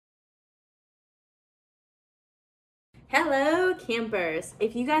Hello campers!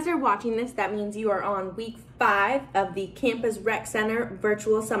 If you guys are watching this, that means you are on week 5 of the Campus Rec Center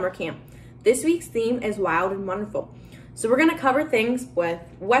virtual summer camp. This week's theme is wild and wonderful. So we're going to cover things with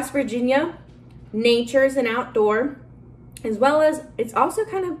West Virginia, natures and outdoor, as well as it's also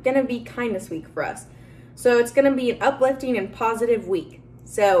kind of going to be kindness week for us. So it's going to be an uplifting and positive week.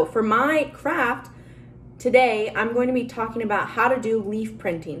 So for my craft, today, I'm going to be talking about how to do leaf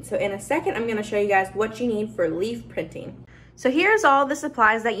printing. So in a second, I'm going to show you guys what you need for leaf printing. So here's all the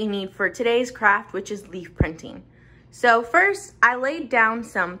supplies that you need for today's craft, which is leaf printing. So first, I laid down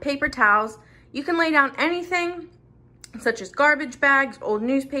some paper towels. You can lay down anything, such as garbage bags, old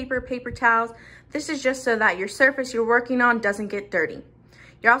newspaper, paper towels. This is just so that your surface you're working on doesn't get dirty.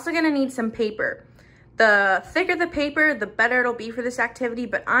 You're also going to need some paper. The thicker the paper, the better it'll be for this activity,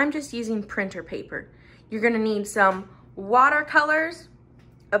 but I'm just using printer paper. You're gonna need some watercolors,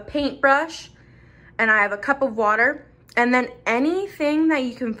 a paintbrush, and I have a cup of water, and then anything that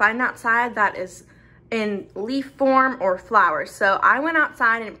you can find outside that is in leaf form or flowers. So I went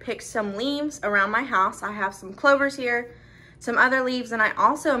outside and picked some leaves around my house. I have some clovers here, some other leaves, and I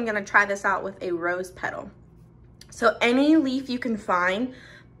also am gonna try this out with a rose petal. So any leaf you can find,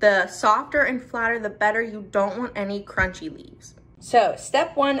 the softer and flatter, the better. You don't want any crunchy leaves. So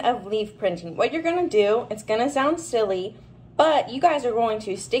step 1 of leaf printing. What you're gonna do, it's gonna sound silly, but you guys are going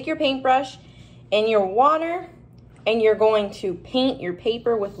to stick your paintbrush in your water and you're going to paint your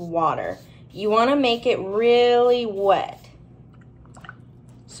paper with water. You wanna make it really wet.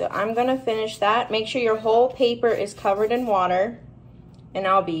 So I'm gonna finish that. Make sure your whole paper is covered in water, and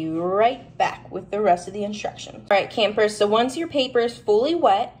I'll be right back with the rest of the instructions. All right, campers, so once your paper is fully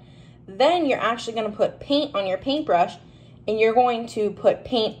wet, then you're actually gonna put paint on your paintbrush, and you're going to put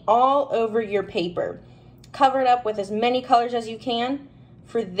paint all over your paper. Cover it up with as many colors as you can.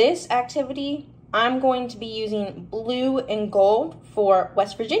 For this activity, I'm going to be using blue and gold for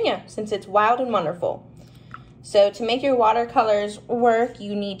West Virginia, since it's wild and wonderful. So to make your watercolors work,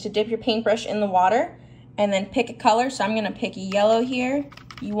 you need to dip your paintbrush in the water and then pick a color. So I'm gonna pick yellow here.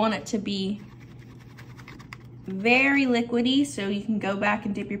 You want it to be very liquidy, so you can go back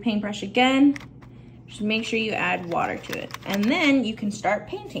and dip your paintbrush again. Just make sure you add water to it. And then you can start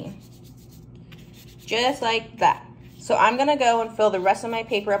painting. Just like that. So I'm gonna go and fill the rest of my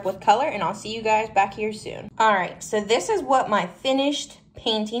paper up with color, and I'll see you guys back here soon. All right, so this is what my finished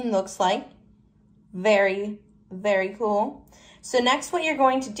painting looks like. Very, very cool. So next what you're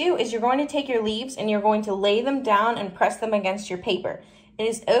going to do is you're going to take your leaves and you're going to lay them down and press them against your paper. It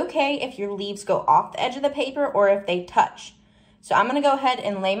is okay if your leaves go off the edge of the paper or if they touch. So I'm gonna go ahead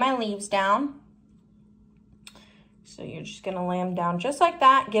and lay my leaves down. So you're just gonna lay them down just like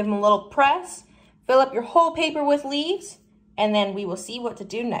that, give them a little press, fill up your whole paper with leaves, and then we will see what to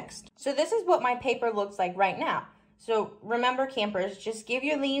do next. So this is what my paper looks like right now. So remember, campers, just give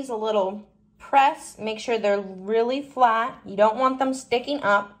your leaves a little press, make sure they're really flat. You don't want them sticking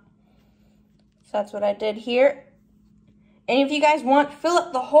up. So that's what I did here. And if you guys want, fill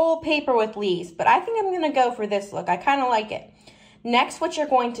up the whole paper with leaves, but I think I'm gonna go for this look. I kinda like it. Next, what you're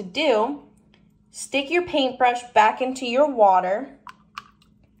going to do, stick your paintbrush back into your water,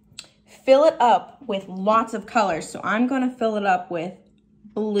 fill it up with lots of colors. So I'm gonna fill it up with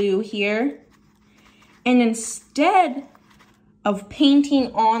blue here. And instead of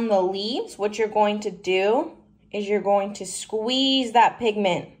painting on the leaves, what you're going to do is you're going to squeeze that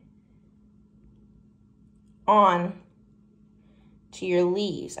pigment on to your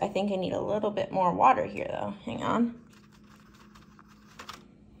leaves. I think I need a little bit more water here though, hang on.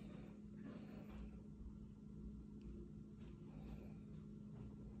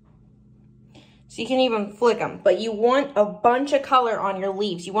 So you can even flick them, but you want a bunch of color on your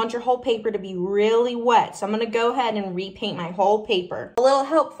leaves. You want your whole paper to be really wet. So I'm gonna go ahead and repaint my whole paper. A little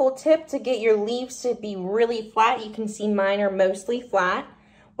helpful tip to get your leaves to be really flat. You can see mine are mostly flat.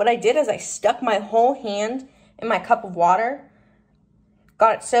 What I did is I stuck my whole hand in my cup of water,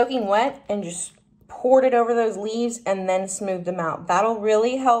 got it soaking wet, and just poured it over those leaves and then smoothed them out. That'll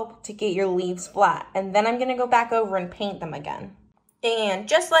really help to get your leaves flat. And then I'm gonna go back over and paint them again. And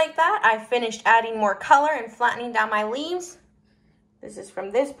just like that, I finished adding more color and flattening down my leaves. This is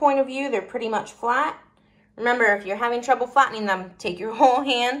from this point of view, they're pretty much flat. Remember, if you're having trouble flattening them, take your whole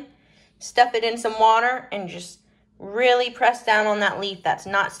hand, stuff it in some water, and just really press down on that leaf that's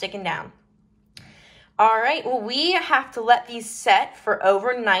not sticking down. All right, well, we have to let these set for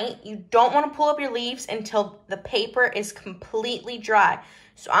overnight. You don't want to pull up your leaves until the paper is completely dry.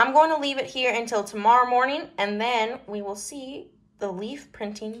 So I'm going to leave it here until tomorrow morning, and then we will see the leaf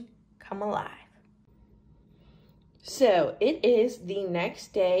printing come alive. So it is the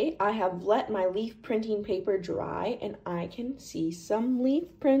next day. I have let my leaf printing paper dry and I can see some leaf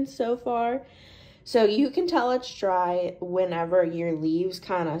prints so far. So you can tell it's dry whenever your leaves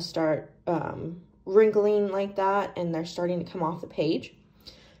kind of start wrinkling like that and they're starting to come off the page.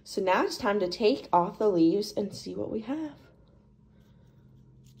 So now it's time to take off the leaves and see what we have.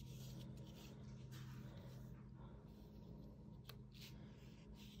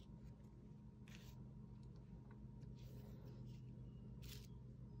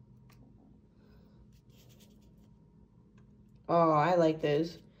 Oh, I like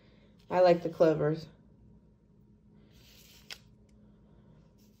those. I like the clovers.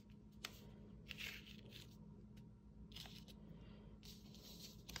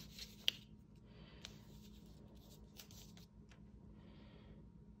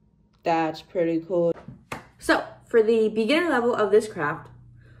 That's pretty cool. So, for the beginner level of this craft,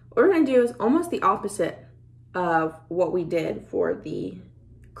 what we're going to do is almost the opposite of what we did for the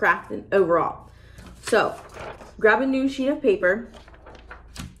craft overall. So, grab a new sheet of paper,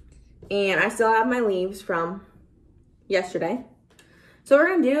 and I still have my leaves from yesterday. So what we're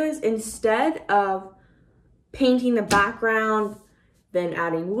going to do is, instead of painting the background, then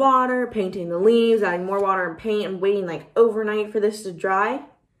adding water, painting the leaves, adding more water and paint, and waiting like overnight for this to dry,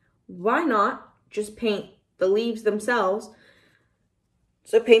 why not just paint the leaves themselves?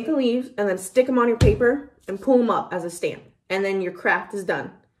 So paint the leaves and then stick them on your paper and pull them up as a stamp, and then your craft is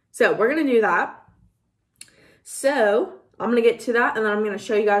done. So we're going to do that. So I'm going to get to that, and then I'm going to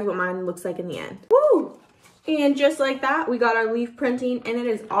show you guys what mine looks like in the end. Woo! And just like that, we got our leaf printing, and it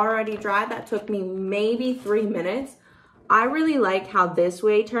is already dry. That took me maybe 3 minutes. I really like how this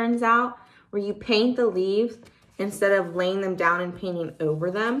way turns out, where you paint the leaves instead of laying them down and painting over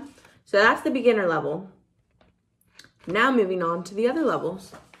them. So that's the beginner level. Now moving on to the other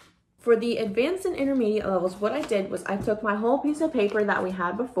levels. For the advanced and intermediate levels, what I did was I took my whole piece of paper that we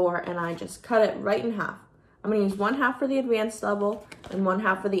had before and I just cut it right in half. I'm going to use one half for the advanced level and one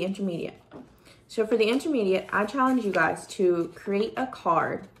half for the intermediate. So for the intermediate, I challenge you guys to create a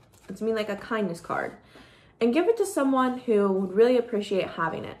card. It's me like a kindness card, and give it to someone who would really appreciate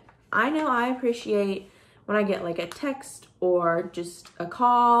having it. I know I appreciate when I get like a text or just a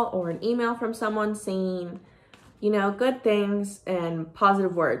call or an email from someone saying, you know, good things and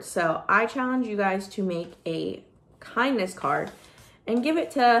positive words. So I challenge you guys to make a kindness card and give it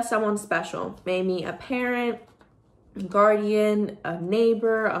to someone special. Maybe a parent, a guardian, a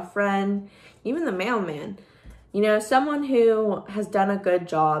neighbor, a friend, even the mailman. You know, someone who has done a good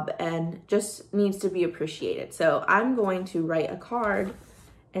job and just needs to be appreciated. So I'm going to write a card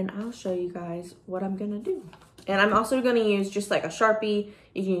and I'll show you guys what I'm gonna do. And I'm also gonna use just like a Sharpie.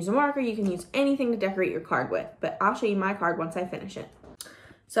 You can use a marker, you can use anything to decorate your card with, but I'll show you my card once I finish it.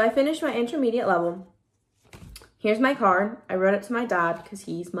 So I finished my intermediate level. Here's my card. I wrote it to my dad because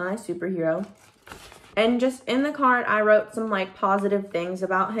he's my superhero. And just in the card, I wrote some like positive things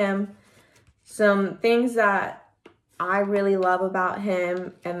about him. Some things that I really love about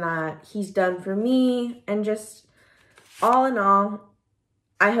him and that he's done for me. And just all in all,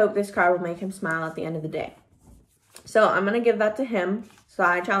 I hope this card will make him smile at the end of the day. So I'm going to give that to him. So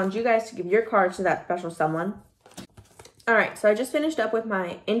I challenge you guys to give your cards to that special someone. All right, so I just finished up with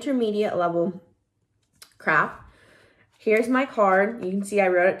my intermediate level craft. Here's my card. You can see I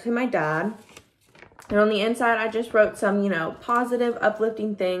wrote it to my dad. And on the inside, I just wrote some, you know, positive,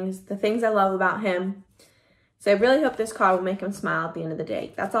 uplifting things, the things I love about him. So I really hope this card will make him smile at the end of the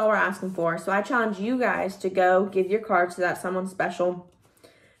day. That's all we're asking for. So I challenge you guys to go give your cards to that someone special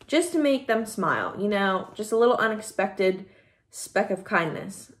just to make them smile. You know, just a little unexpected speck of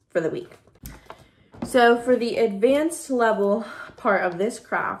kindness for the week. So for the advanced level part of this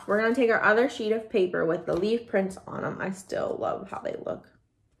craft, we're going to take our other sheet of paper with the leaf prints on them. I still love how they look.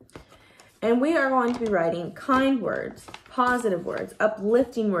 And we are going to be writing kind words, positive words,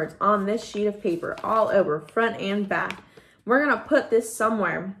 uplifting words on this sheet of paper all over, front and back. We're going to put this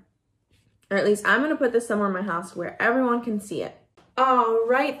somewhere, or at least I'm going to put this somewhere in my house where everyone can see it. All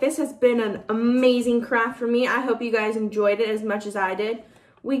right, this has been an amazing craft for me. I hope you guys enjoyed it as much as I did.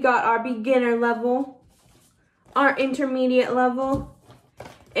 We got our beginner level, our intermediate level,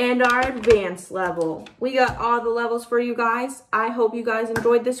 and our advanced level. We got all the levels for you guys. I hope you guys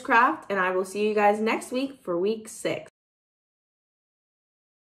enjoyed this craft, and I will see you guys next week for week 6.